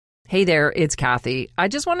Hey there, it's Kathy. I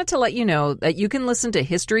just wanted to let you know that you can listen to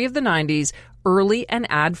History of the 90s early and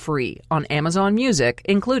ad-free on Amazon Music,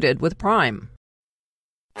 included with Prime.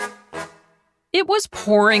 It was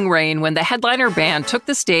pouring rain when the headliner band took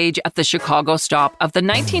the stage at the Chicago stop of the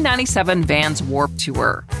 1997 Vans Warped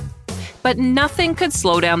Tour. But nothing could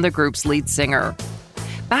slow down the group's lead singer.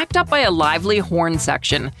 Backed up by a lively horn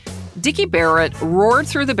section, Dickie Barrett roared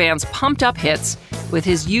through the band's pumped-up hits with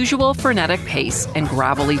his usual frenetic pace and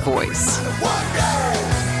gravelly voice.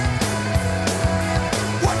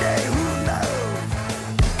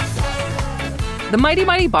 The Mighty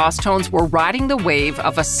Mighty Bosstones were riding the wave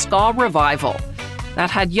of a ska revival that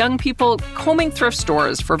had young people combing thrift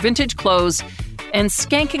stores for vintage clothes and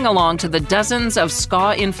skanking along to the dozens of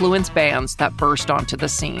ska-influenced bands that burst onto the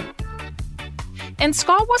scene. And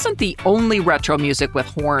ska wasn't the only retro music with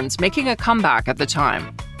horns making a comeback at the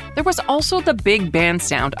time. There was also the big band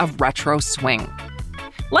sound of retro swing.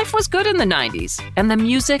 Life was good in the 90s, and the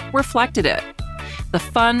music reflected it. The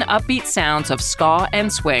fun, upbeat sounds of ska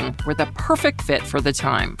and swing were the perfect fit for the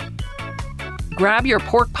time. Grab your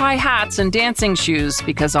pork pie hats and dancing shoes,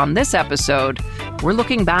 because on this episode, we're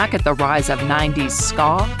looking back at the rise of 90s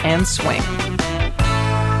ska and swing.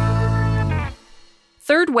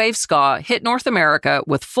 Third wave ska hit North America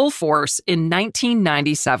with full force in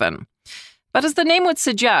 1997. But as the name would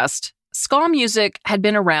suggest, ska music had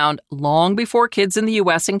been around long before kids in the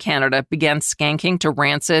US and Canada began skanking to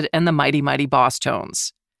Rancid and the Mighty Mighty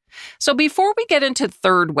Bosstones. So before we get into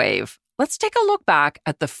third wave, let's take a look back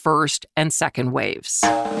at the first and second waves.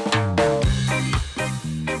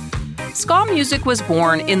 Ska music was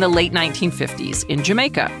born in the late 1950s in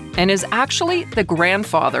Jamaica and is actually the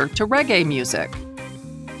grandfather to reggae music.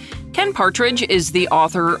 Ken Partridge is the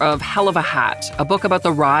author of Hell of a Hat, a book about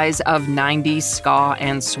the rise of 90s ska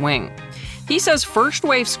and swing. He says first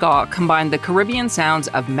wave ska combined the Caribbean sounds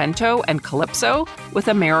of mento and calypso with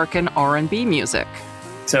American R&B music.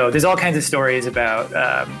 So there's all kinds of stories about,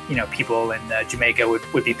 people in Jamaica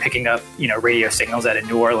would be picking up, radio signals out of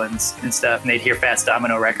New Orleans and stuff, and they'd hear Fats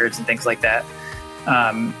Domino records and things like that.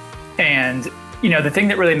 The thing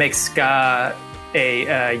that really makes ska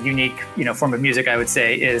a unique, form of music, I would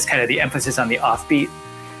say, is kind of the emphasis on the offbeat,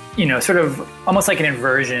 sort of almost like an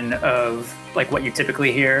inversion of like what you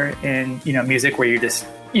typically hear in, music, where you just,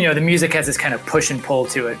 the music has this kind of push and pull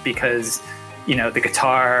to it because, the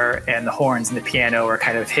guitar and the horns and the piano are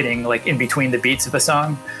kind of hitting like in between the beats of a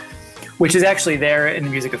song, which is actually there in the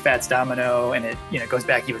music of Fats Domino. And it, goes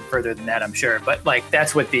back even further than that, I'm sure. But like,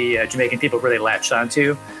 that's what the Jamaican people really latched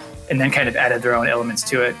onto and then kind of added their own elements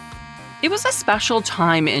to it. It was a special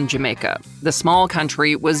time in Jamaica. The small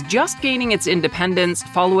country was just gaining its independence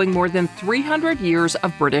following more than 300 years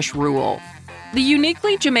of British rule. The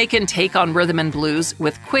uniquely Jamaican take on rhythm and blues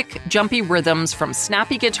with quick, jumpy rhythms from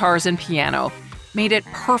snappy guitars and piano made it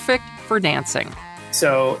perfect for dancing.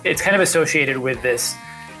 So it's kind of associated with this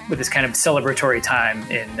kind of celebratory time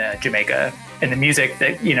in Jamaica. And the music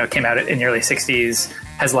that, came out in the early 60s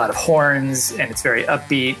has a lot of horns, and it's very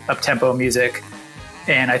upbeat, up-tempo music.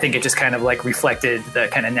 And I think it just kind of like reflected the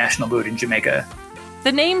kind of national mood in Jamaica.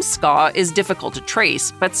 The name ska is difficult to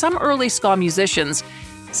trace, but some early ska musicians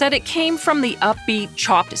said it came from the upbeat,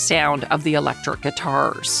 chopped sound of the electric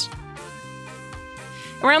guitars.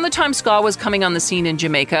 Around the time ska was coming on the scene in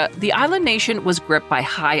Jamaica, the island nation was gripped by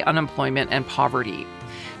high unemployment and poverty.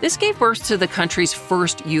 This gave birth to the country's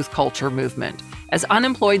first youth culture movement, as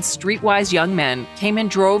unemployed streetwise young men came in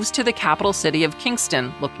droves to the capital city of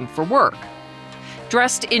Kingston looking for work.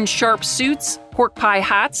 Dressed in sharp suits, pork pie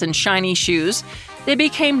hats, and shiny shoes, they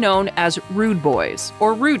became known as Rude Boys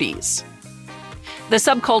or Rudies. The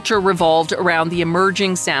subculture revolved around the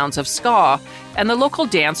emerging sounds of ska and the local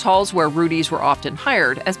dance halls where Rudies were often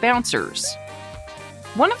hired as bouncers.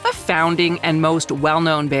 One of the founding and most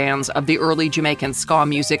well-known bands of the early Jamaican ska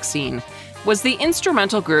music scene was the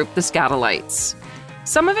instrumental group The Skatalites.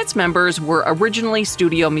 Some of its members were originally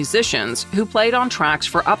studio musicians who played on tracks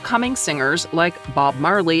for upcoming singers like Bob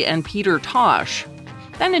Marley and Peter Tosh.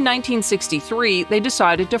 Then in 1963, they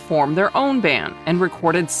decided to form their own band and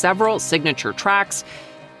recorded several signature tracks,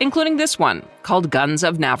 including this one called Guns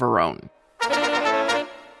of Navarone.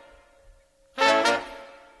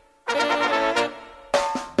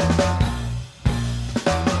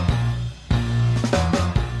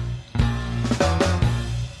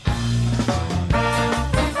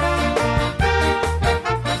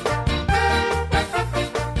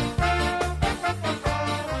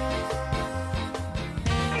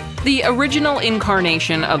 The original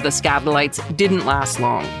incarnation of the Skatalites didn't last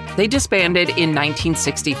long. They disbanded in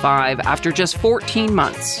 1965 after just 14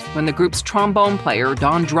 months when the group's trombone player,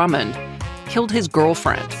 Don Drummond, killed his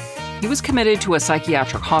girlfriend. He was committed to a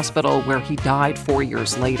psychiatric hospital where he died 4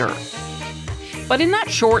 years later. But in that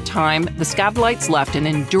short time, the Skatalites left an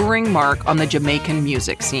enduring mark on the Jamaican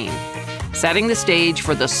music scene, setting the stage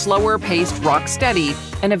for the slower-paced rocksteady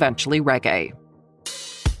and eventually reggae.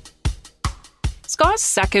 Ska's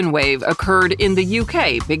second wave occurred in the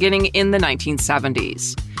UK beginning in the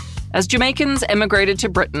 1970s. As Jamaicans emigrated to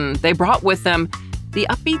Britain, they brought with them the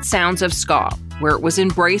upbeat sounds of ska, where it was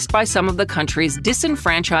embraced by some of the country's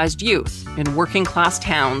disenfranchised youth in working-class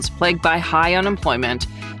towns plagued by high unemployment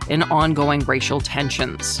and ongoing racial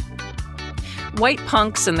tensions. White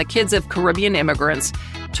punks and the kids of Caribbean immigrants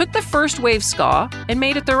took the first wave ska and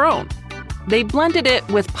made it their own. They blended it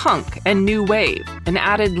with punk and new wave and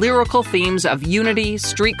added lyrical themes of unity,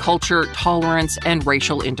 street culture, tolerance, and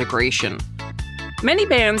racial integration. Many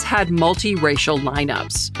bands had multiracial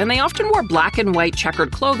lineups, and they often wore black and white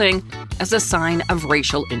checkered clothing as a sign of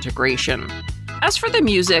racial integration. As for the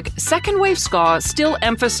music, second wave ska still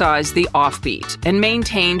emphasized the offbeat and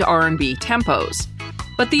maintained R&B tempos.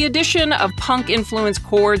 But the addition of punk-influenced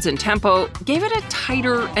chords and tempo gave it a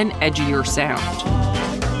tighter and edgier sound.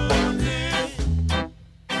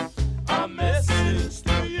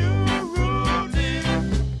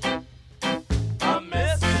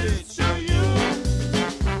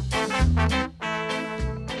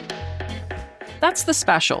 That's the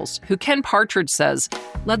Specials, who Ken Partridge says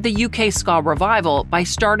led the UK ska revival by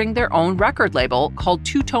starting their own record label called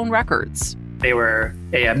Two Tone Records. They were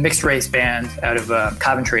a mixed-race band out of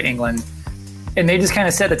Coventry, England, and they just kind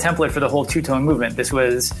of set the template for the whole two-tone movement. This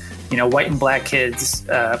was, white and black kids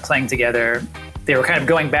playing together. They were kind of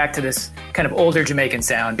going back to this kind of older Jamaican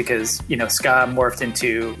sound because, ska morphed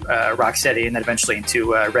into rocksteady and then eventually into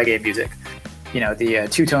reggae music. The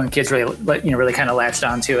two-tone kids really kind of latched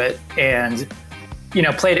onto it and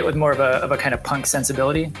played it with more of a kind of punk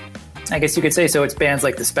sensibility, I guess you could say. So it's bands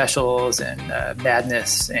like the Specials and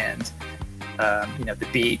Madness and, The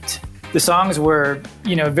Beat. The songs were,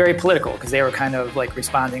 very political because they were kind of like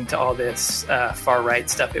responding to all this far-right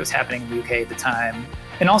stuff that was happening in the UK at the time.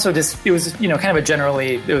 And also just, it was, kind of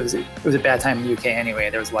it was a bad time in the UK anyway.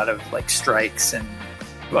 There was a lot of like strikes and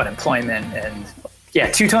unemployment and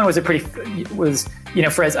two-tone was for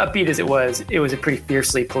as upbeat as it was a pretty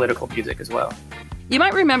fiercely political music as well. You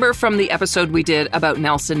might remember from the episode we did about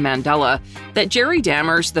Nelson Mandela that Jerry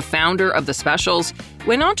Dammers, the founder of the Specials,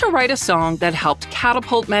 went on to write a song that helped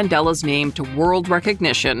catapult Mandela's name to world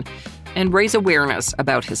recognition and raise awareness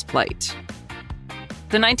about his plight.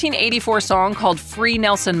 The 1984 song called Free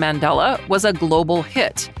Nelson Mandela was a global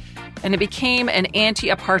hit, and it became an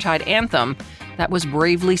anti-apartheid anthem that was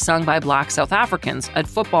bravely sung by Black South Africans at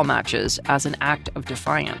football matches as an act of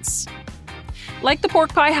defiance. Like the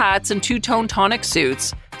Pork Pie Hats and two-tone tonic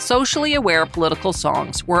suits, socially aware political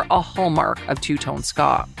songs were a hallmark of two-tone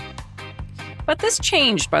ska. But this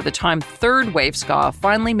changed by the time third wave ska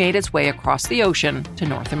finally made its way across the ocean to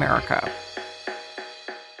North America.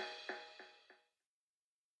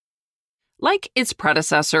 Like its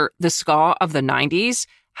predecessor, the ska of the 90s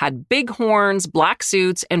had big horns, black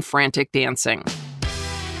suits, and frantic dancing.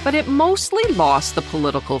 But it mostly lost the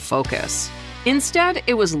political focus. Instead,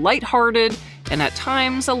 it was lighthearted and at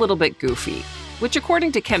times a little bit goofy, which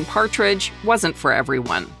according to Ken Partridge, wasn't for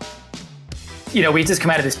everyone. We just come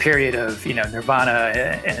out of this period of, Nirvana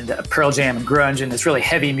and Pearl Jam and grunge and this really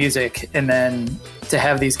heavy music. And then to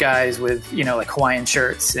have these guys with, like Hawaiian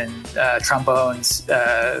shirts and trombones,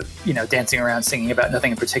 dancing around singing about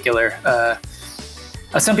nothing in particular.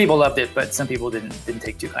 Some people loved it, but some people didn't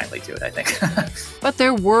take too kindly to it, I think. But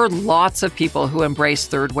there were lots of people who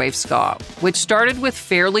embraced third wave ska, which started with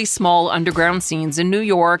fairly small underground scenes in New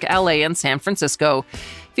York, LA, and San Francisco,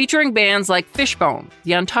 featuring bands like Fishbone,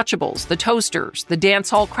 The Untouchables, The Toasters, The Dance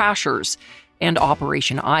Hall Crashers, and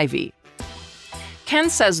Operation Ivy. Ken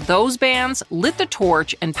says those bands lit the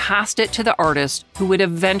torch and passed it to the artists who would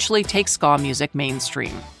eventually take ska music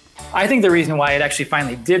mainstream. I think the reason why it actually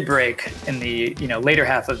finally did break in the later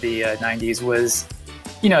half of the 90s was,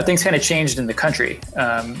 things kind of changed in the country.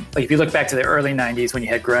 Like if you look back to the early 90s when you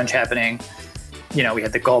had grunge happening, we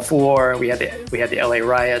had the Gulf War, we had the LA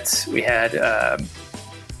riots, we had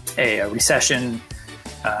a recession.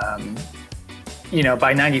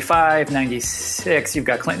 By 95, 96, you've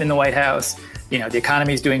got Clinton in the White House. The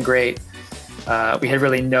economy's doing great. We had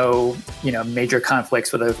really no, major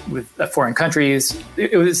conflicts with foreign countries.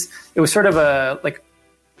 It was sort of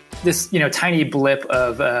this tiny blip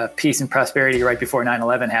of peace and prosperity right before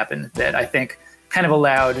 9/11 happened that I think kind of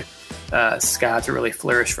allowed ska to really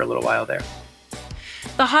flourish for a little while there.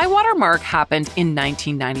 The high-water mark happened in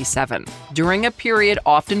 1997, during a period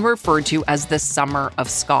often referred to as the Summer of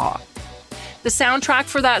Ska. The soundtrack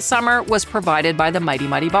for that summer was provided by the Mighty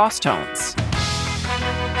Mighty Bosstones.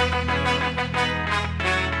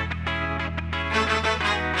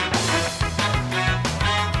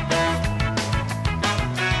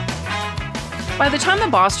 By the time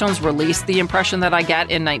the Bosstones released The Impression That I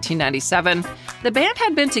Get in 1997, the band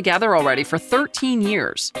had been together already for 13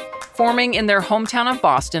 years, forming in their hometown of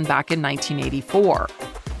Boston back in 1984.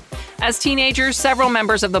 As teenagers, several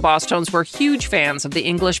members of the Bosstones were huge fans of the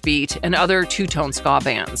English Beat and other two-tone ska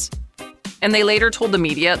bands. And they later told the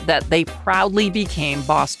media that they proudly became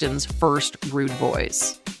Boston's first rude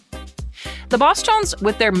boys. The Bosstones,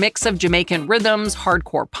 with their mix of Jamaican rhythms,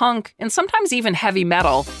 hardcore punk, and sometimes even heavy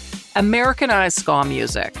metal, Americanized ska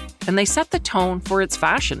music, and they set the tone for its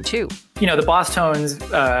fashion, too. The Bosstones,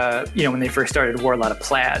 when they first started, wore a lot of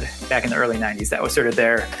plaid back in the early 90s. That was sort of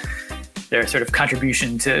their sort of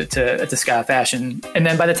contribution to ska fashion. And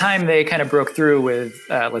then by the time they kind of broke through with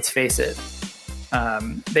Let's Face It,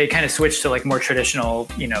 they kind of switched to like more traditional,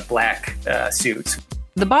 black suits.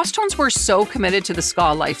 The Bosstones were so committed to the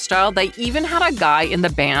ska lifestyle, they even had a guy in the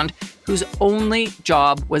band whose only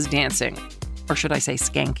job was dancing. Or should I say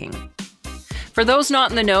skanking? For those not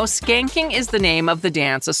in the know, skanking is the name of the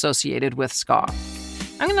dance associated with ska.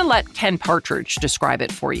 I'm going to let Ken Partridge describe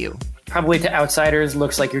it for you. Probably to outsiders,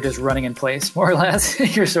 looks like you're just running in place, more or less.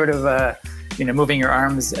 You're sort of, moving your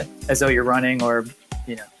arms as though you're running, or,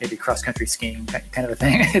 maybe cross-country skiing kind of a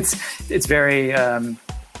thing. It's very,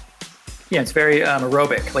 it's very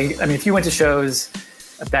aerobic. Like, if you went to shows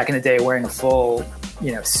back in the day wearing a full,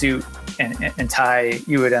 suit and tie,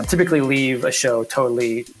 you would typically leave a show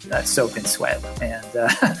totally soaked in sweat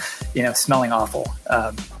and, smelling awful.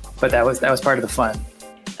 But that was part of the fun.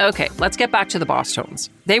 Okay, let's get back to the Bosstones.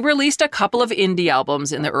 They released a couple of indie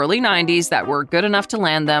albums in the early 90s that were good enough to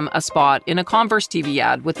land them a spot in a Converse TV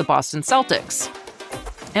ad with the Boston Celtics.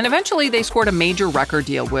 And eventually they scored a major record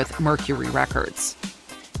deal with Mercury Records.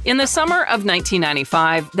 In the summer of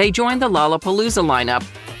 1995, they joined the Lollapalooza lineup,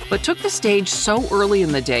 but took the stage so early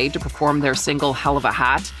in the day to perform their single Hell of a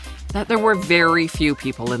Hat that there were very few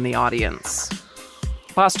people in the audience.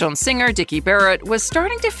 Bosstones singer Dickie Barrett was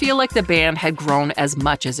starting to feel like the band had grown as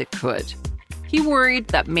much as it could. He worried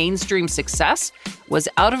that mainstream success was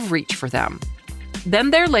out of reach for them.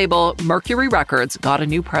 Then their label, Mercury Records, got a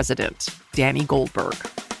new president, Danny Goldberg.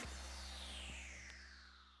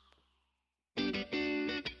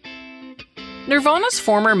 Nirvana's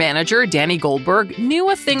former manager, Danny Goldberg,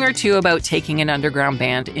 knew a thing or two about taking an underground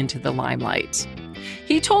band into the limelight.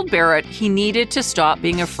 He told Barrett he needed to stop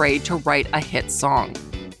being afraid to write a hit song,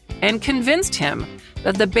 and convinced him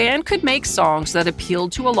that the band could make songs that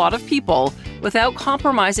appealed to a lot of people without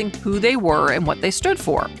compromising who they were and what they stood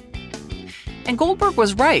for. And Goldberg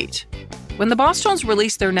was right. When the Bosstones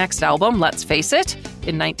released their next album, Let's Face It,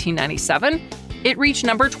 in 1997, it reached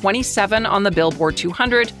number 27 on the Billboard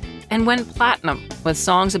 200 and went platinum with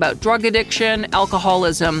songs about drug addiction,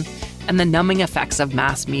 alcoholism, and the numbing effects of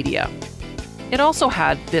mass media. It also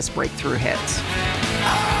had this breakthrough hit.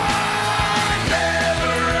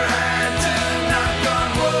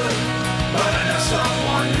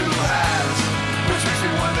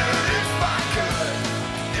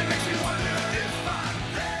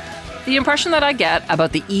 The impression that I get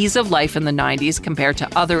about the ease of life in the 90s compared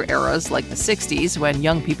to other eras like the 60s, when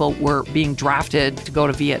young people were being drafted to go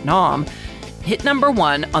to Vietnam, hit number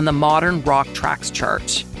 1 on the Modern Rock Tracks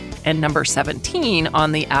chart and number 17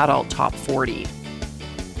 on the Adult Top 40.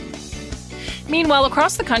 Meanwhile,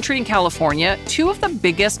 across the country in California, 2 of the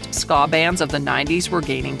biggest ska bands of the 90s were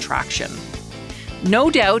gaining traction.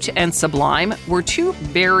 No Doubt and Sublime were 2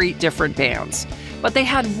 very different bands, but they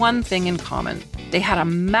had one thing in common. They had a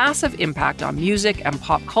massive impact on music and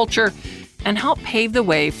pop culture and helped pave the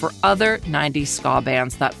way for other 90s ska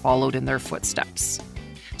bands that followed in their footsteps.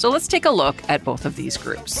 So let's take a look at both of these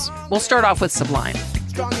groups. We'll start off with Sublime.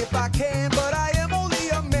 Strong if I can, but I am only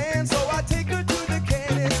a man, so I take her to the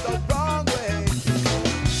can, it's the wrong way.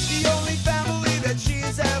 The only family that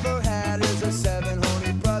she's ever had is her 7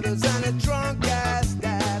 honey brothers and a drunk ass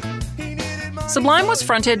dad. Sublime was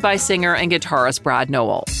fronted by singer and guitarist Brad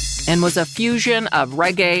Nowell and was a fusion of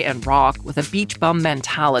reggae and rock with a beach bum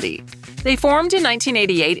mentality. They formed in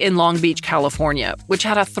 1988 in Long Beach, California, which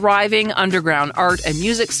had a thriving underground art and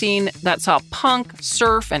music scene that saw punk,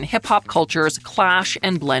 surf, and hip-hop cultures clash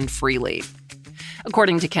and blend freely.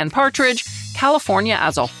 According to Ken Partridge, California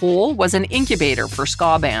as a whole was an incubator for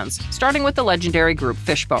ska bands, starting with the legendary group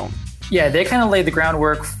Fishbone. Yeah, they kind of laid the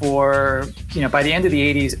groundwork for, by the end of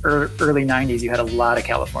the 80s, early 90s, you had a lot of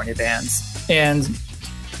California bands. And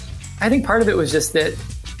I think part of it was just that,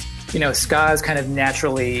 ska is kind of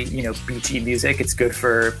naturally, beachy music. It's good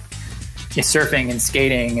for, surfing and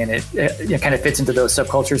skating, and it kind of fits into those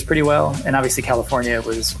subcultures pretty well. And obviously California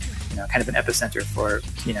was kind of an epicenter for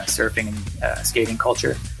surfing and skating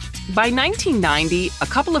culture. By 1990, a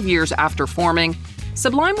couple of years after forming,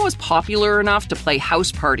 Sublime was popular enough to play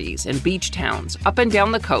house parties in beach towns up and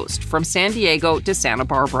down the coast from San Diego to Santa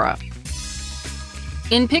Barbara.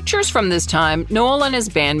 In pictures from this time, Noel and his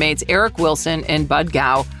bandmates Eric Wilson and Bud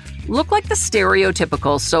Gao look like the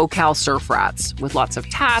stereotypical SoCal surf rats, with lots of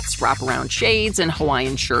tats, wraparound shades, and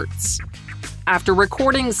Hawaiian shirts. After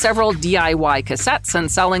recording several DIY cassettes and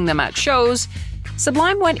selling them at shows,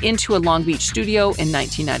 Sublime went into a Long Beach studio in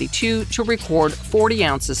 1992 to record 40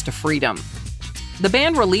 Ounces to Freedom. The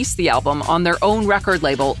band released the album on their own record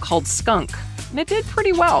label called Skunk, and it did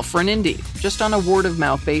pretty well for an indie, just on a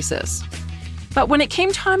word-of-mouth basis. But when it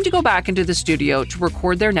came time to go back into the studio to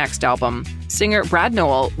record their next album, singer Brad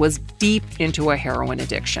Nowell was deep into a heroin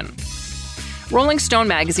addiction. Rolling Stone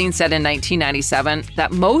magazine said in 1997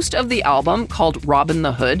 that most of the album, called Robin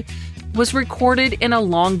the Hood, was recorded in a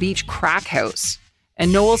Long Beach crack house,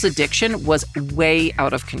 and Nowell's addiction was way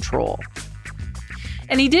out of control.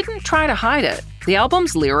 And he didn't try to hide it. The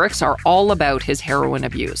album's lyrics are all about his heroin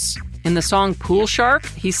abuse. In the song Pool Shark,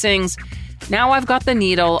 he sings, "Now I've got the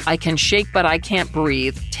needle, I can shake but I can't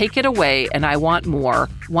breathe. Take it away and I want more.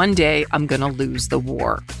 One day I'm gonna lose the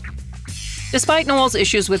war." Despite Nowell's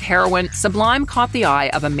issues with heroin, Sublime caught the eye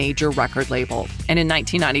of a major record label, and in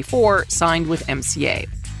 1994 signed with MCA.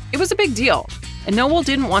 It was a big deal, and Nowell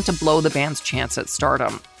didn't want to blow the band's chance at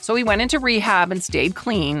stardom, so he went into rehab and stayed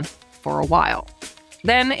clean for a while.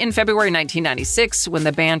 Then, in February 1996, when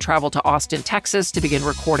the band traveled to Austin, Texas to begin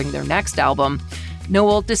recording their next album,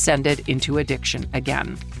 Nowell descended into addiction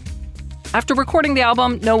again. After recording the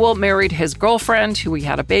album, Nowell married his girlfriend, who he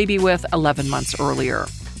had a baby with 11 months earlier.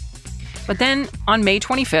 But then, on May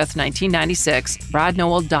 25th, 1996, Brad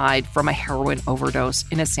Nowell died from a heroin overdose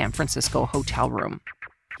in a San Francisco hotel room.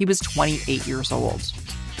 He was 28 years old.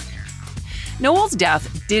 Nowell's death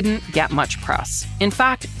didn't get much press. In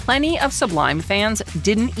fact, plenty of Sublime fans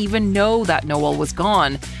didn't even know that Nowell was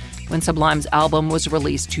gone when Sublime's album was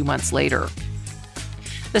released 2 months later.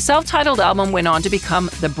 The self-titled album went on to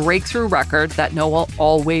become the breakthrough record that Nowell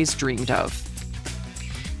always dreamed of.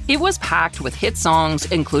 It was packed with hit songs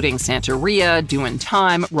including Santeria, Doin'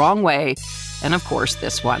 Time, Wrong Way, and of course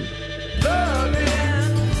this one. Loving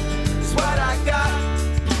is what I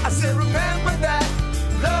got. I said remember that.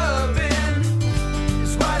 Loving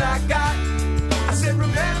is what I got. I said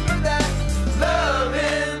remember that.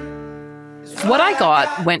 Loving is What I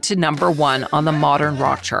Got went to number 1 on the Modern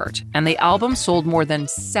Rock chart, and the album sold more than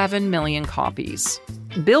 7 million copies.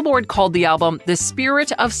 Billboard called the album the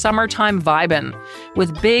spirit of summertime vibin',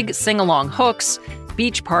 with big sing-along hooks,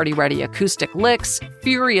 beach party-ready acoustic licks,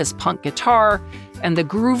 furious punk guitar, and the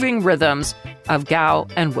grooving rhythms of Gao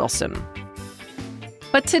and Wilson.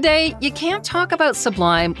 But today, you can't talk about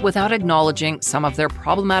Sublime without acknowledging some of their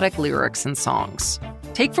problematic lyrics and songs.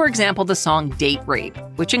 Take, for example, the song Date Rape,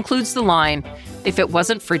 which includes the line, "If it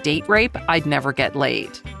wasn't for date rape, I'd never get laid."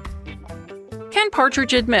 Ken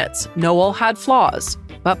Partridge admits Nowell had flaws,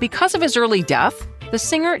 but because of his early death, the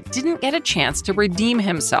singer didn't get a chance to redeem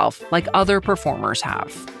himself like other performers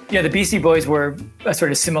have. Yeah, the Beastie Boys were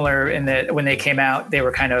sort of similar in that when they came out, they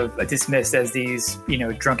were kind of dismissed as these,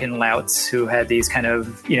 drunken louts who had these kind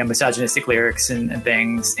of, misogynistic lyrics and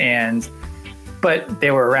things. But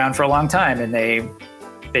they were around for a long time, and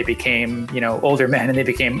they became, older men, and they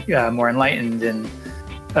became more enlightened. And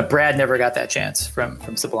Brad never got that chance from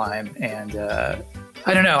Sublime. And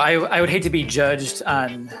I don't know. I would hate to be judged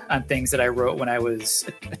on things that I wrote when I was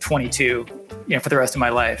 22, for the rest of my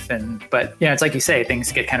life. But it's like you say,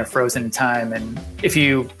 things get kind of frozen in time. And if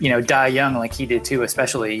you, die young like he did too,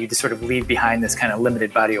 especially, you just sort of leave behind this kind of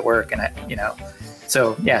limited body of work. And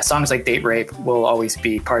so yeah, songs like Date Rape will always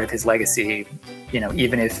be part of his legacy.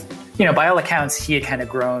 Even if, by all accounts, he had kind of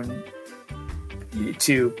grown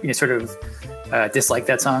to sort of dislike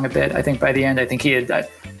that song a bit. I think by the end, I think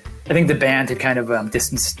the band had kind of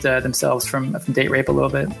distanced themselves from Date Rape a little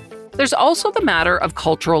bit. There's also the matter of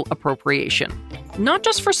cultural appropriation, not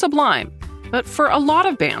just for Sublime, but for a lot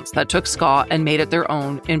of bands that took ska and made it their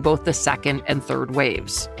own in both the second and third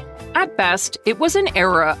waves. At best, it was an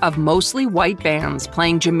era of mostly white bands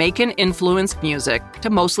playing Jamaican-influenced music to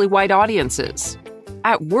mostly white audiences.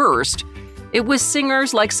 At worst, it was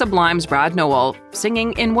singers like Sublime's Brad Nowell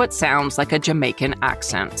singing in what sounds like a Jamaican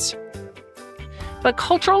accent. But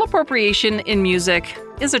cultural appropriation in music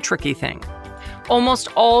is a tricky thing. Almost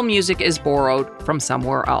all music is borrowed from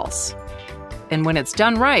somewhere else. And when it's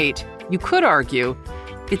done right, you could argue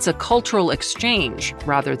it's a cultural exchange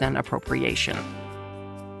rather than appropriation.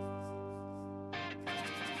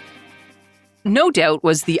 No Doubt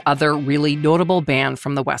was the other really notable band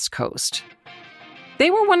from the West Coast.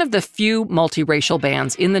 They were one of the few multiracial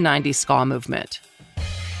bands in the 90s ska movement.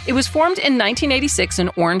 It was formed in 1986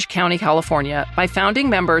 in Orange County, California, by founding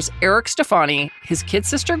members Eric Stefani, his kid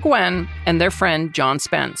sister Gwen, and their friend John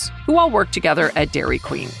Spence, who all worked together at Dairy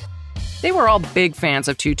Queen. They were all big fans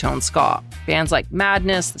of two-tone ska, bands like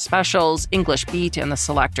Madness, The Specials, English Beat, and The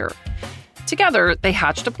Selector. Together, they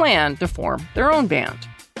hatched a plan to form their own band.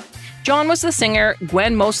 John was the singer,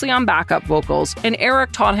 Gwen mostly on backup vocals, and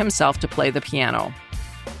Eric taught himself to play the piano.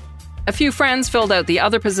 A few friends filled out the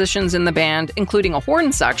other positions in the band, including a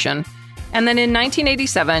horn section, and then in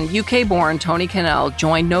 1987, UK-born Tony Cannell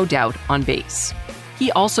joined No Doubt on bass.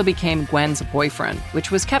 He also became Gwen's boyfriend, which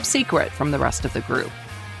was kept secret from the rest of the group.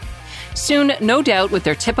 Soon, No Doubt, with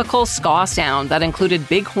their typical ska sound that included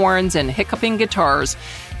big horns and hiccuping guitars,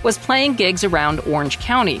 was playing gigs around Orange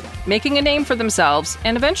County, making a name for themselves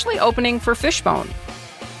and eventually opening for Fishbone.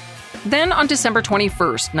 Then on December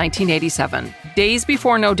 21st, 1987, days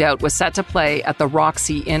before No Doubt was set to play at the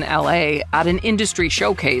Roxy in LA at an industry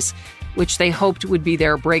showcase, which they hoped would be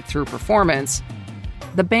their breakthrough performance,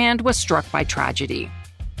 the band was struck by tragedy.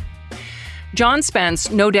 John Spence,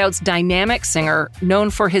 No Doubt's dynamic singer, known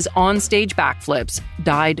for his onstage backflips,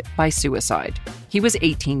 died by suicide. He was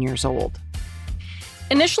 18 years old.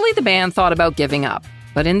 Initially, the band thought about giving up,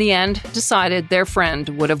 but in the end decided their friend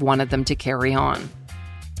would have wanted them to carry on.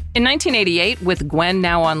 In 1988, with Gwen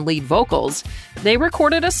now on lead vocals, they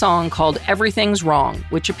recorded a song called Everything's Wrong,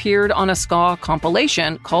 which appeared on a ska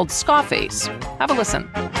compilation called Skaface. Have a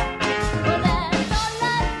listen.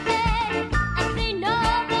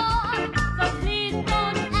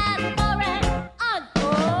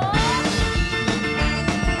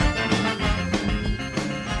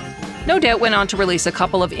 No Doubt went on to release a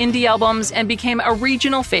couple of indie albums and became a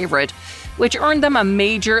regional favorite, which earned them a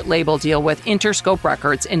major label deal with Interscope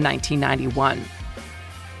Records in 1991.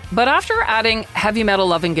 But after adding heavy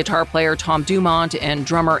metal-loving guitar player Tom Dumont and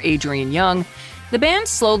drummer Adrian Young, the band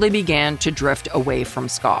slowly began to drift away from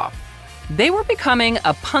ska. They were becoming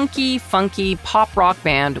a punky, funky pop rock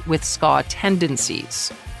band with ska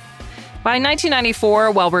tendencies. By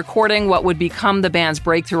 1994, while recording what would become the band's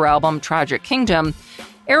breakthrough album, Tragic Kingdom,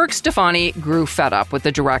 Eric Stefani grew fed up with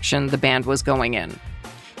the direction the band was going in.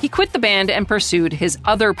 He quit the band and pursued his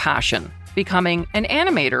other passion, becoming an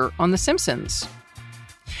animator on The Simpsons.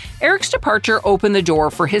 Eric's departure opened the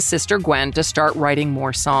door for his sister Gwen to start writing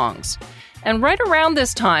more songs. And right around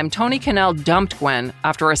this time, Tony Cannell dumped Gwen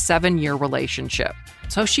after a 7-year relationship,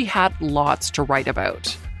 so she had lots to write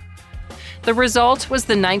about. The result was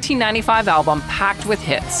the 1995 album packed with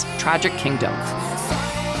hits, Tragic Kingdom.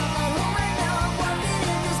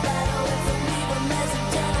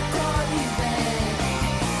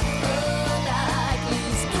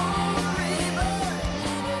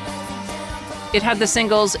 It had the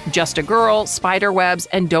singles Just a Girl, Spiderwebs,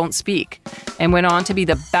 and Don't Speak, and went on to be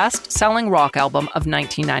the best-selling rock album of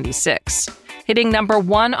 1996, hitting number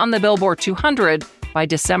 1 on the Billboard 200 by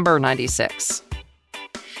December 96.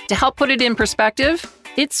 To help put it in perspective,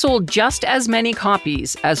 it sold just as many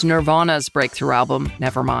copies as Nirvana's breakthrough album,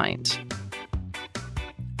 Nevermind.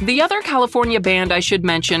 The other California band I should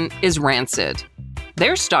mention is Rancid.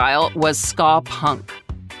 Their style was ska punk,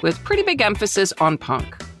 with pretty big emphasis on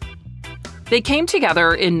punk. They came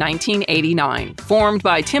together in 1989, formed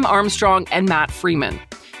by Tim Armstrong and Matt Freeman,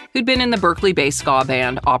 who'd been in the Berkeley-based ska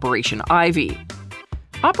band Operation Ivy.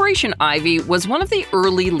 Operation Ivy was one of the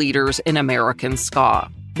early leaders in American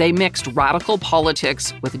ska. They mixed radical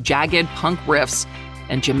politics with jagged punk riffs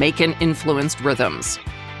and Jamaican-influenced rhythms,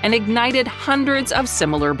 and ignited hundreds of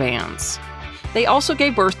similar bands. They also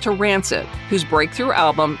gave birth to Rancid, whose breakthrough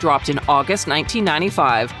album dropped in August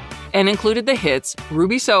 1995 and included the hits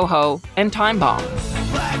Ruby Soho and Time Bomb.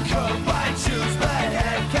 Black coat, white shoes, red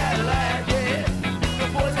hair, Cadillac, yeah.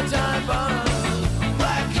 The boys are time bomb.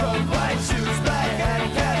 Black coat, white shoes, red hair,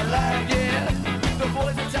 Cadillac, yeah. The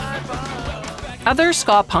boys are time bomb. Other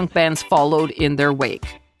ska punk bands followed in their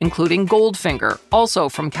wake, including Goldfinger, also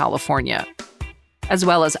from California, as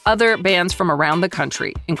well as other bands from around the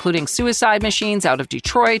country, including Suicide Machines out of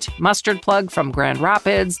Detroit, Mustard Plug from Grand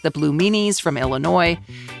Rapids, the Blue Meanies from Illinois,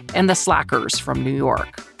 and the Slackers from New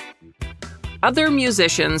York. Other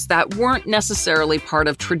musicians that weren't necessarily part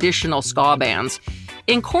of traditional ska bands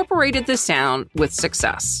incorporated the sound with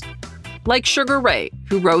success, like Sugar Ray,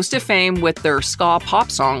 who rose to fame with their ska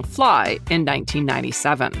pop song Fly in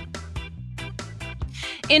 1997.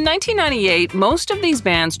 In 1998, most of these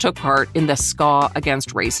bands took part in the Ska Against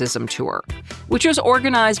Racism tour, which was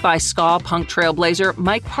organized by ska punk trailblazer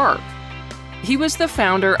Mike Park. He was the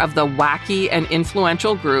founder of the wacky and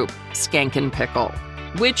influential group Skankin' Pickle,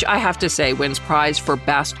 which I have to say wins prize for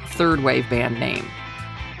best third wave band name.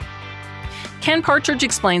 Ken Partridge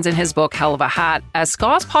explains in his book Hell of a Hat, as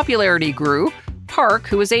ska's popularity grew, Park,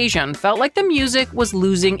 who is Asian, felt like the music was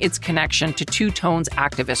losing its connection to two-tone's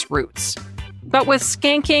activist roots. But with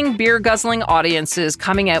skanking, beer-guzzling audiences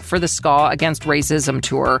coming out for the Ska Against Racism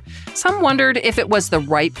tour, some wondered if it was the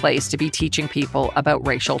right place to be teaching people about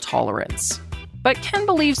racial tolerance. But Ken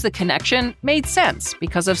believes the connection made sense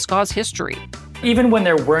because of ska's history. Even when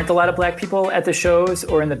there weren't a lot of black people at the shows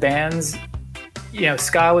or in the bands,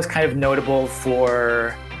 ska was kind of notable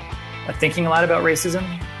for thinking a lot about racism.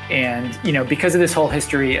 And, because of this whole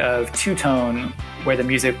history of two-tone, where the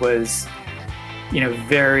music was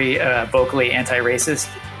very vocally anti-racist,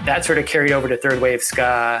 that sort of carried over to third wave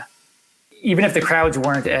ska. Even if the crowds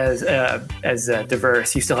weren't as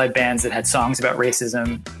diverse, you still had bands that had songs about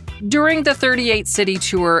racism. During the 38-city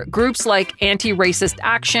tour, groups like Anti-Racist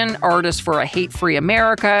Action, Artists for a Hate-Free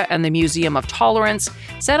America, and the Museum of Tolerance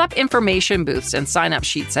set up information booths and sign-up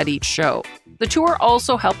sheets at each show. The tour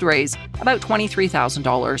also helped raise about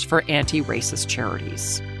 $23,000 for anti-racist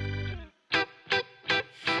charities.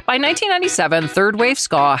 By 1997, third wave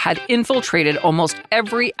ska had infiltrated almost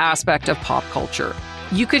every aspect of pop culture.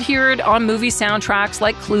 You could hear it on movie soundtracks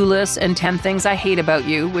like Clueless and 10 Things I Hate About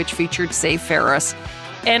You, which featured Save Ferris,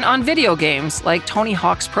 and on video games like Tony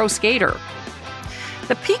Hawk's Pro Skater.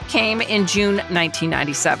 The peak came in June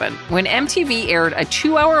 1997, when MTV aired a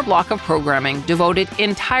 2-hour block of programming devoted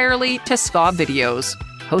entirely to ska videos,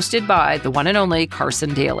 hosted by the one and only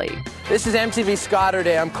Carson Daly. This is MTV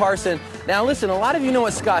Ska-Day. I'm Carson. Now listen, a lot of you know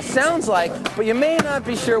what ska sounds like, but you may not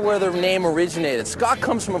be sure where the name originated. Ska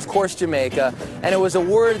comes from, of course, Jamaica, and it was a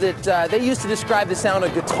word that they used to describe the sound a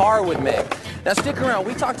guitar would make. Now stick around,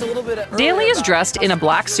 we talked a little bit earlier. Daly is dressed in a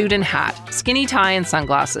black suit and hat, skinny tie and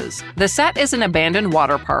sunglasses. The set is an abandoned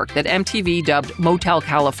water park that MTV dubbed Motel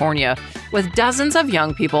California, with dozens of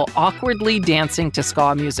young people awkwardly dancing to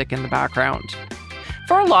ska music in the background.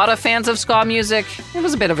 For a lot of fans of ska music, it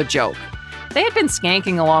was a bit of a joke. They had been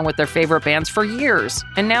skanking along with their favorite bands for years,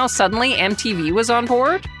 and now suddenly MTV was on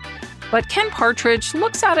board? But Ken Partridge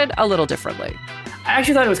looks at it a little differently. I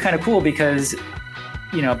actually thought it was kind of cool because,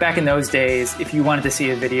 back in those days, if you wanted to see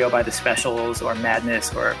a video by The Specials or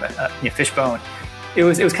Madness or Fishbone, it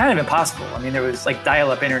was kind of impossible. I mean, there was like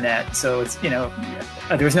dial-up internet, so it's there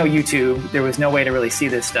was no YouTube, there was no way to really see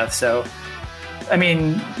this stuff. So, I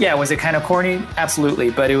mean, yeah, was it kind of corny? Absolutely,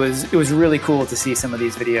 but it was really cool to see some of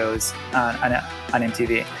these videos on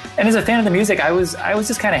MTV. And as a fan of the music, I was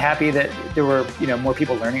just kind of happy that there were more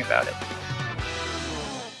people learning about it.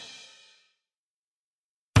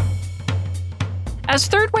 As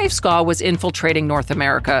third wave ska was infiltrating North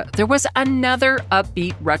America, there was another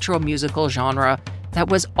upbeat retro musical genre that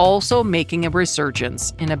was also making a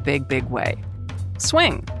resurgence in a big, big way.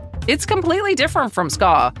 Swing. It's completely different from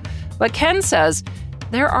ska, but Ken says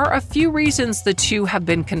there are a few reasons the two have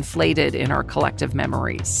been conflated in our collective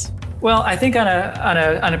memories. Well, I think on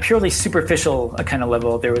a purely superficial kind of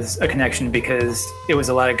level, there was a connection because it was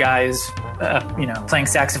a lot of guys, playing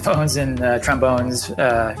saxophones and trombones,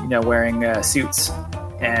 wearing suits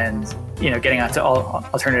and, getting onto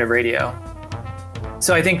alternative radio.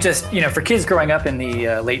 So I think just, for kids growing up in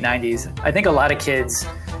the late 90s, I think a lot of kids,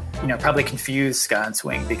 probably confused ska and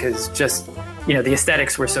swing because just, the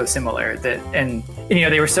aesthetics were so similar and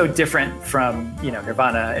they were so different from,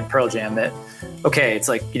 Nirvana and Pearl Jam that, okay, it's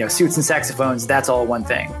like, suits and saxophones, that's all one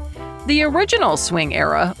thing. The original swing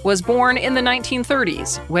era was born in the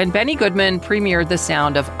 1930s when Benny Goodman premiered the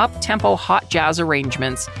sound of up-tempo hot jazz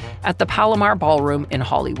arrangements at the Palomar Ballroom in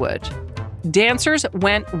Hollywood. Dancers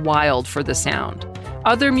went wild for the sound.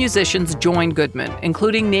 Other musicians joined Goodman,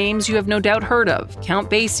 including names you have no doubt heard of, Count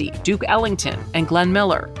Basie, Duke Ellington, and Glenn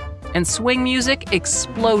Miller. And swing music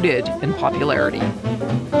exploded in popularity.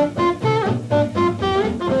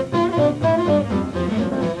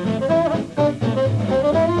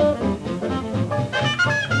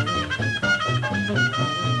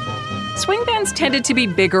 Swing bands tended to be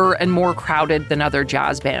bigger and more crowded than other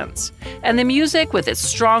jazz bands. And the music, with its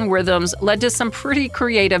strong rhythms, led to some pretty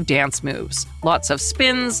creative dance moves. Lots of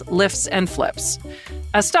spins, lifts, and flips.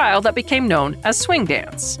 A style that became known as swing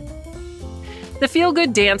dance. The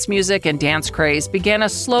feel-good dance music and dance craze began a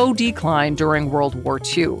slow decline during World War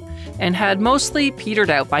II and had mostly petered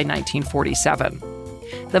out by 1947.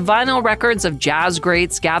 The vinyl records of jazz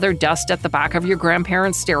greats gathered dust at the back of your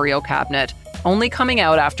grandparents' stereo cabinet, only coming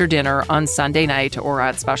out after dinner on Sunday night or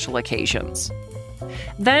at special occasions.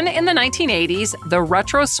 Then in the 1980s, the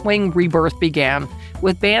retro swing rebirth began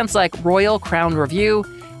with bands like Royal Crown Revue,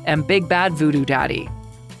 and Big Bad Voodoo Daddy.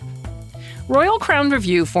 Royal Crown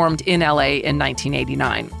Revue formed in LA in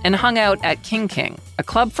 1989 and hung out at King King, a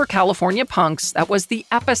club for California punks that was the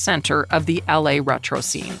epicenter of the LA retro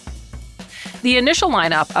scene. The initial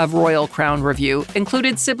lineup of Royal Crown Revue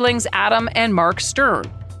included siblings Adam and Mark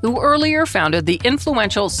Stern, who earlier founded the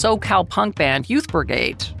influential SoCal punk band Youth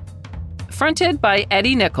Brigade. Fronted by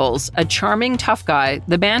Eddie Nichols, a charming tough guy,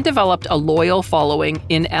 the band developed a loyal following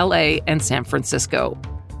in LA and San Francisco.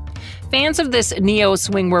 Fans of this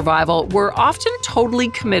neo-swing revival were often totally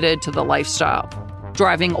committed to the lifestyle,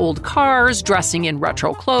 driving old cars, dressing in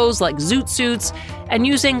retro clothes like zoot suits, and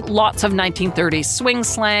using lots of 1930s swing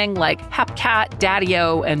slang like hepcat,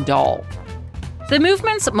 daddy-o, and doll. The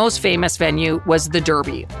movement's most famous venue was the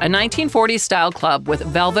Derby, a 1940s-style club with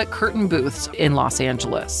velvet curtain booths in Los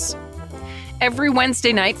Angeles. Every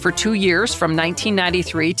Wednesday night for 2 years, from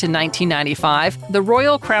 1993 to 1995, the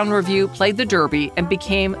Royal Crown Revue played the Derby and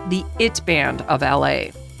became the it band of LA.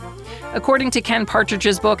 According to Ken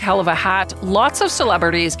Partridge's book, Hell of a Hat, lots of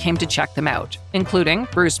celebrities came to check them out, including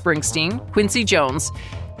Bruce Springsteen, Quincy Jones,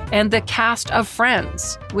 and the cast of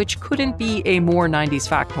Friends, which couldn't be a more 90s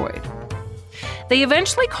factoid. They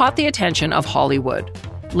eventually caught the attention of Hollywood,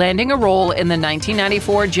 landing a role in the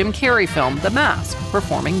 1994 Jim Carrey film The Mask,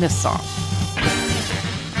 performing this song.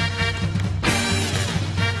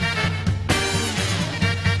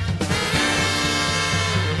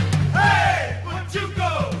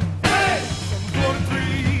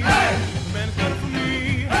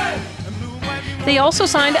 They also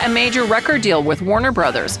signed a major record deal with Warner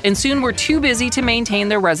Brothers and soon were too busy to maintain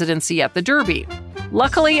their residency at the Derby.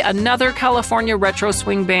 Luckily, another California retro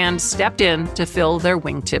swing band stepped in to fill their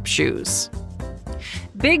wingtip shoes.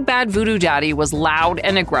 Big Bad Voodoo Daddy was loud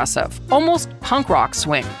and aggressive, almost punk rock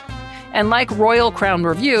swing, and like Royal Crown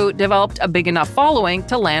Revue, developed a big enough following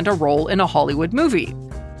to land a role in a Hollywood movie.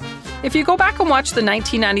 If you go back and watch the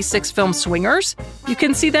 1996 film Swingers, you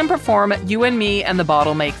can see them perform You and Me and the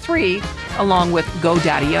Bottle Make 3, along with Go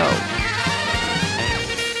Daddy-O.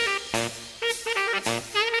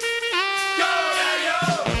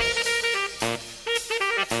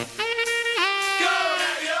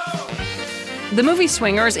 The movie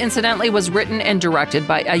Swingers, incidentally, was written and directed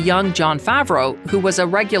by a young Jon Favreau, who was a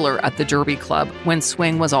regular at the Derby Club when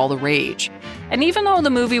swing was all the rage. And even though the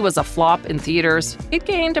movie was a flop in theaters, it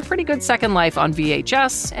gained a pretty good second life on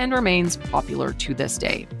VHS and remains popular to this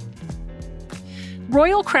day.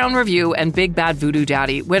 Royal Crown Revue and Big Bad Voodoo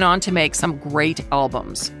Daddy went on to make some great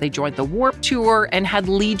albums. They joined the Warped Tour and had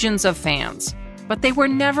legions of fans, but they were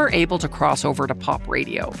never able to cross over to pop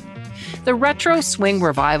radio. The retro swing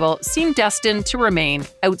revival seemed destined to remain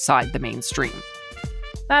outside the mainstream.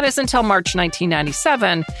 That is until March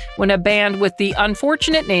 1997, when a band with the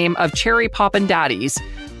unfortunate name of Cherry Poppin' Daddies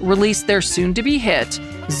released their soon-to-be hit,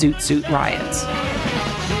 Zoot Suit Riot.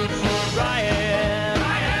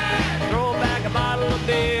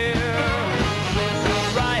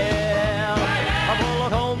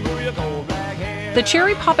 The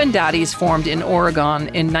Cherry Poppin' Daddies formed in Oregon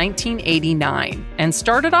in 1989 and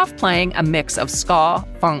started off playing a mix of ska,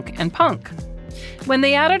 funk, and punk. When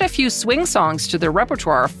they added a few swing songs to their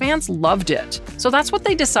repertoire, fans loved it, so that's what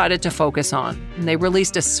they decided to focus on. And they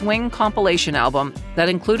released a swing compilation album that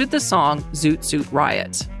included the song Zoot Suit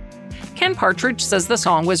Riot. Ken Partridge says the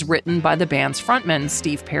song was written by the band's frontman,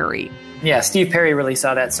 Steve Perry. Yeah, Steve Perry really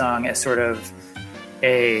saw that song as sort of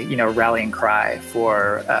a, rallying cry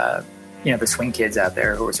for, the swing kids out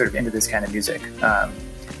there who were sort of into this kind of music.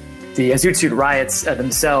 The Zoot Suit Riots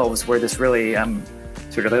themselves were this really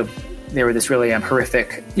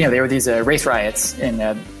horrific, they were these race riots in,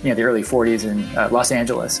 the early 40s in Los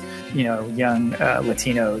Angeles. Young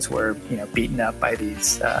Latinos were, beaten up by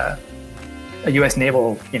these U.S.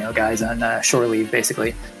 naval, guys on shore leave,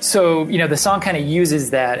 basically. So, the song kind of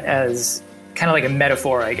uses that as kind of like a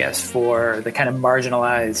metaphor, I guess, for the kind of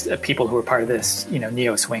marginalized people who were part of this,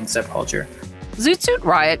 neo-swing subculture. Zoot Suit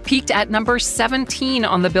Riot peaked at number 17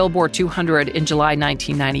 on the Billboard 200 in July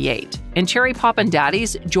 1998, and Cherry Poppin'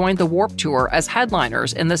 Daddies joined the Warped Tour as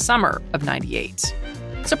headliners in the summer of '98.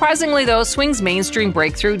 Surprisingly, though, swing's mainstream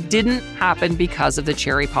breakthrough didn't happen because of the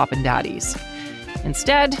Cherry Poppin' Daddies.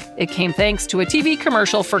 Instead, it came thanks to a TV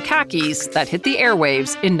commercial for khakis that hit the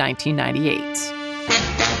airwaves in 1998.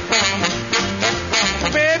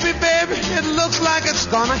 Baby, baby, it looks like it's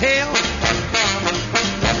gonna hail.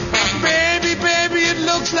 Baby, it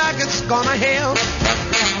looks like it's gonna hail.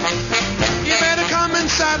 You better come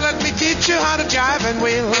inside, let me teach you how to jive and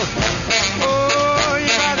wheel. Oh, you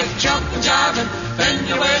gotta jump and jive and then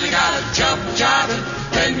you really gotta jump and jive and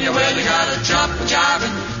then you really gotta jump and jive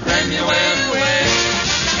and then you really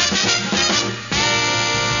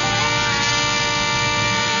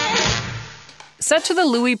Set to the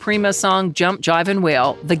Louis Prima song Jump, Jive, and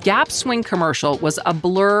Wail, the Gap swing commercial was a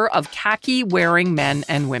blur of khaki-wearing men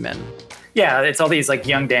and women. Yeah, it's all these like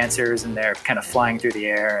young dancers, and they're kind of flying through the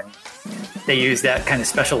air, and they use that kind of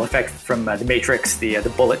special effect from The Matrix, the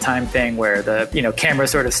bullet time thing, where the camera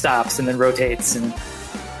sort of stops and then rotates, and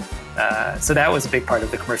so that was a big part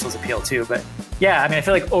of the commercial's appeal too. But yeah, I mean, I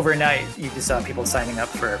feel like overnight you just saw people signing up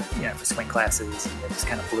for swing classes, and it just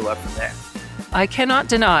kind of blew up from there. I cannot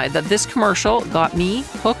deny that this commercial got me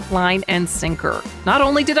hook, line, and sinker. Not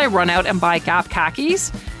only did I run out and buy Gap khakis,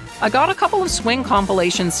 I got a couple of swing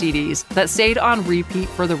compilation CDs that stayed on repeat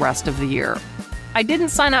for the rest of the year. I didn't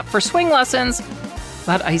sign up for swing lessons,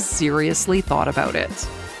 but I seriously thought about it.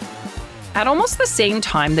 At almost the same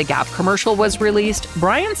time the Gap commercial was released,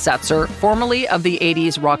 Brian Setzer, formerly of the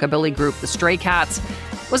 80s rockabilly group The Stray Cats,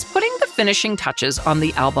 was putting the finishing touches on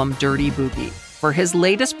the album Dirty Boogie for his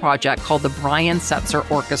latest project called the Brian Setzer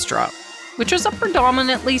Orchestra, which is a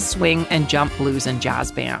predominantly swing and jump blues and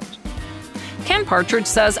jazz band. Ken Partridge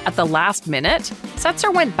says at the last minute,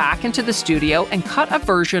 Setzer went back into the studio and cut a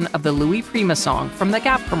version of the Louis Prima song from the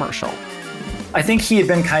Gap commercial. I think he had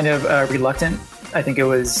been kind of reluctant. I think it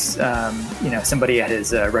was, somebody at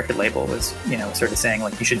his record label was, sort of saying,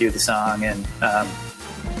 like, you should do the song. And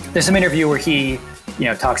there's some interview where he,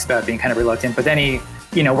 talks about being kind of reluctant, but then he,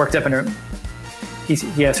 worked up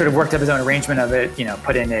sort of worked up his own arrangement of it,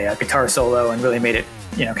 put in a guitar solo and really made it,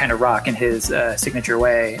 kind of rock in his signature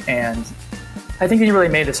way. And I think he really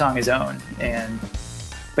made the song his own.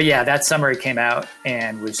 But yeah, that summer it came out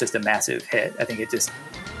and was just a massive hit. I think it just,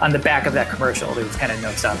 on the back of that commercial, there was kind of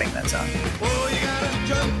no stopping that song. Oh, you gotta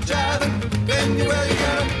jump jiving, then you really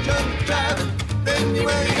gotta jump jiving, then you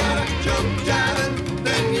really gotta jump jiving,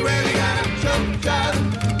 then you really gotta jump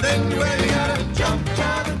jiving, then you really gotta jump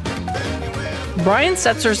jiving, then you really... Brian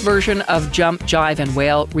Setzer's version of Jump, Jive, and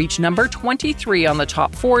Wail reached number 23 on the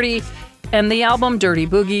top 40, and the album Dirty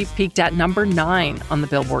Boogie peaked at number 9 on the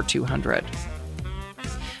Billboard 200.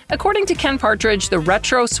 According to Ken Partridge, the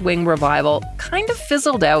retro swing revival kind of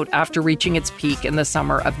fizzled out after reaching its peak in the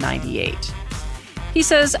summer of '98. He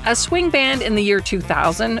says a swing band in the year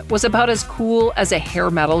 2000 was about as cool as a hair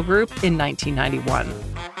metal group in 1991.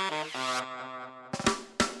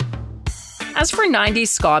 As for 90s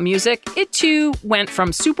ska music, it too went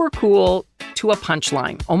from super cool to a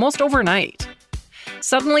punchline almost overnight.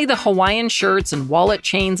 Suddenly, the Hawaiian shirts and wallet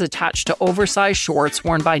chains attached to oversized shorts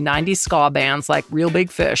worn by 90s ska bands like Real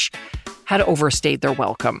Big Fish had overstayed their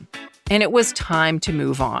welcome, and it was time to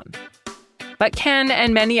move on. But Ken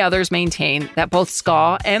and many others maintain that both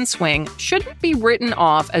ska and swing shouldn't be written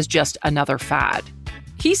off as just another fad.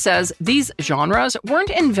 He says these genres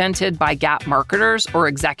weren't invented by Gap marketers or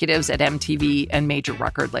executives at MTV and major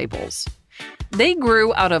record labels. They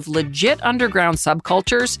grew out of legit underground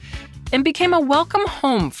subcultures and became a welcome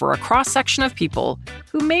home for a cross-section of people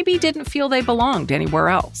who maybe didn't feel they belonged anywhere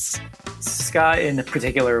else. Ska in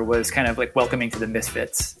particular was kind of like welcoming to the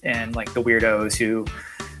misfits and like the weirdos who,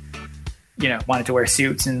 wanted to wear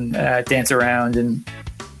suits and dance around. And,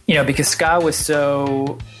 because ska was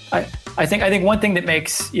so... I think one thing that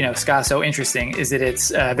makes, ska so interesting is that it's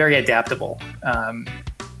very adaptable.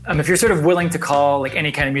 If you're sort of willing to call like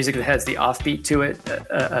any kind of music that has the offbeat to it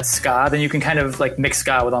a ska, then you can kind of like mix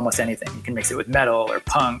ska with almost anything. You can mix it with metal or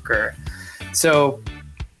punk or so.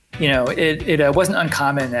 It wasn't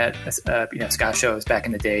uncommon at ska shows back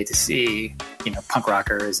in the day to see punk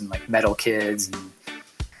rockers and like metal kids. And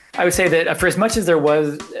I would say that for as much as there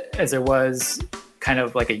was kind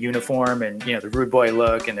of like a uniform and the rude boy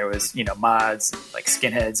look, and there was mods and like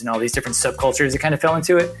skinheads and all these different subcultures that kind of fell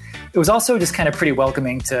into it. It was also just kind of pretty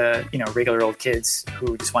welcoming to regular old kids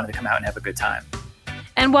who just wanted to come out and have a good time.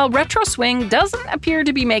 And while retro swing doesn't appear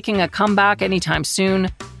to be making a comeback anytime soon,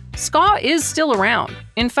 ska is still around.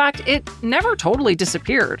 In fact, it never totally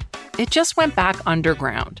disappeared. It just went back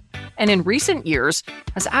underground. And in recent years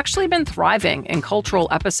has actually been thriving in cultural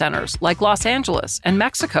epicenters like Los Angeles and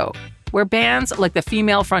Mexico, where bands like the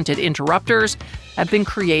female-fronted Interrupters have been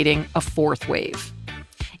creating a fourth wave.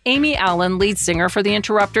 Amy Allen, lead singer for the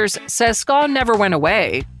Interrupters, says ska never went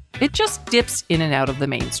away. It just dips in and out of the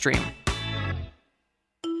mainstream.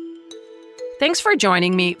 Thanks for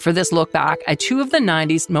joining me for this look back at two of the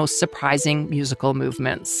 90s most surprising musical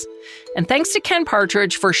movements. And thanks to Ken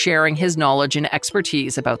Partridge for sharing his knowledge and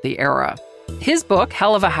expertise about the era. His book,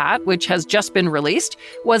 Hell of a Hat, which has just been released,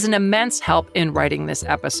 was an immense help in writing this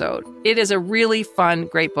episode. It is a really fun,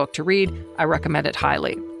 great book to read. I recommend it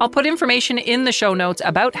highly. I'll put information in the show notes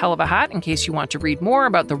about Hell of a Hat in case you want to read more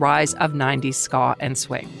about the rise of 90s ska and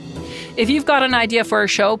swing. If you've got an idea for a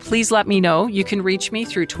show, please let me know. You can reach me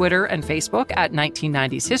through Twitter and Facebook at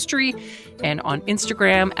 1990s History and on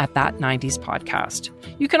Instagram at That 90s Podcast.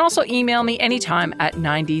 You can also email me anytime at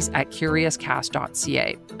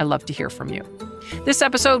 90s@curiouscast.ca. I love to hear from you. This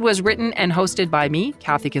episode was written and hosted by me,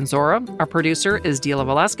 Kathy Kinzora. Our producer is Dila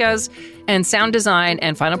Velasquez, and sound design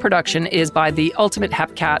and final production is by the ultimate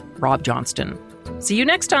hepcat, Rob Johnston. See you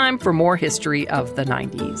next time for more history of the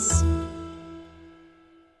 90s.